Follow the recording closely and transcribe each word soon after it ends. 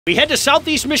We head to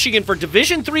Southeast Michigan for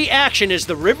Division III action as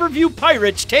the Riverview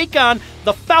Pirates take on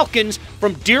the Falcons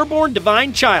from Dearborn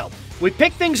Divine Child. We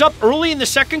pick things up early in the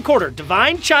second quarter.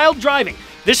 Divine Child driving.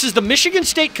 This is the Michigan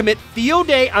State commit Theo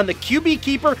Day on the QB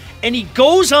keeper, and he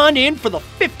goes on in for the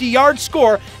 50-yard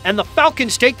score, and the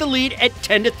Falcons take the lead at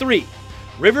 10-3.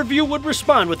 Riverview would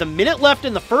respond with a minute left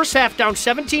in the first half, down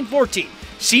 17-14.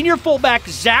 Senior fullback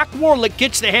Zach Warlick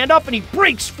gets the handoff, and he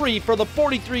breaks free for the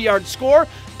 43-yard score.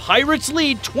 Pirates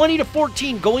lead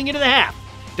 20-14 going into the half.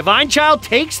 Divine Child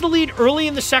takes the lead early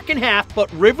in the second half,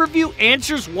 but Riverview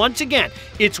answers once again.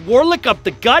 It's Warlick up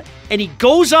the gut, and he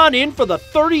goes on in for the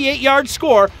 38-yard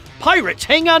score. Pirates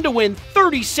hang on to win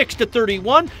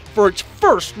 36-31 for its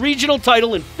first regional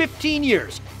title in 15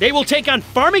 years. They will take on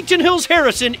Farmington Hills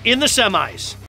Harrison in the semis.